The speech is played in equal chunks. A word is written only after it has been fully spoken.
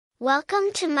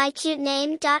Welcome to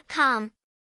mycutename.com.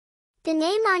 The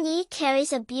name Ani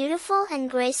carries a beautiful and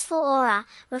graceful aura,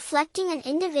 reflecting an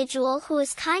individual who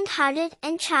is kind-hearted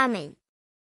and charming.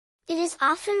 It is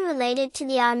often related to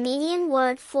the Armenian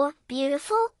word for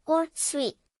beautiful or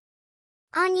sweet.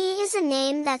 Ani is a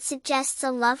name that suggests a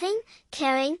loving,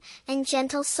 caring, and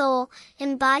gentle soul,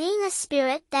 embodying a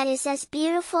spirit that is as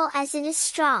beautiful as it is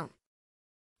strong.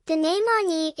 The name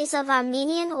Ani is of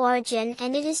Armenian origin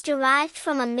and it is derived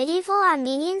from a medieval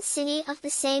Armenian city of the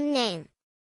same name.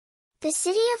 The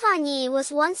city of Ani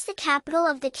was once the capital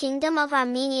of the Kingdom of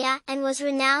Armenia and was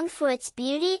renowned for its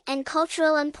beauty and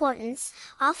cultural importance,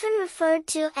 often referred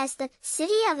to as the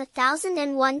City of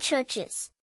 1,001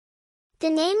 Churches. The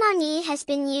name Ani has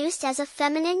been used as a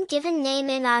feminine given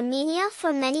name in Armenia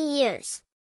for many years.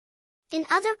 In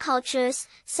other cultures,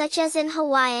 such as in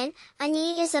Hawaiian,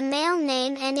 Ani is a male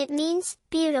name and it means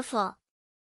beautiful.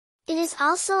 It is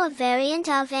also a variant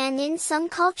of An in some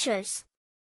cultures.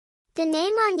 The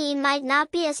name Ani might not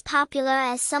be as popular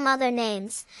as some other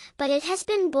names, but it has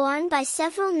been borne by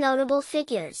several notable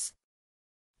figures.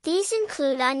 These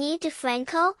include Ani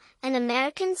DiFranco, an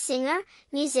American singer,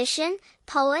 musician,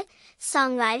 poet,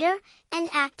 songwriter, and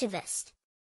activist.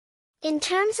 In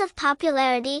terms of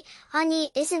popularity,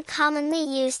 Ani isn't commonly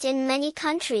used in many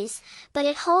countries, but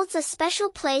it holds a special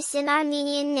place in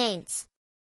Armenian names.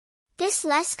 This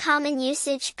less common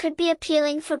usage could be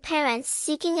appealing for parents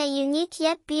seeking a unique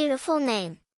yet beautiful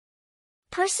name.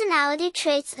 Personality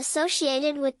traits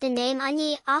associated with the name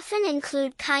Ani often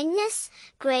include kindness,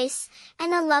 grace,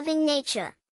 and a loving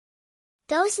nature.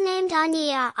 Those named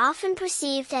Ani are often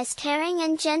perceived as caring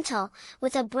and gentle,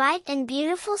 with a bright and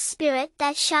beautiful spirit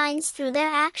that shines through their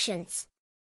actions.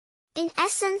 In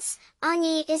essence,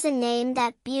 Ani is a name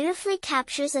that beautifully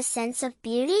captures a sense of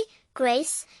beauty,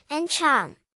 grace, and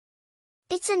charm.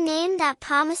 It's a name that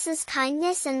promises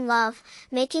kindness and love,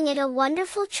 making it a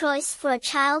wonderful choice for a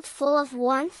child full of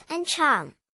warmth and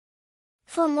charm.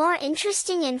 For more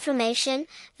interesting information,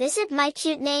 visit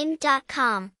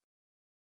mycutename.com.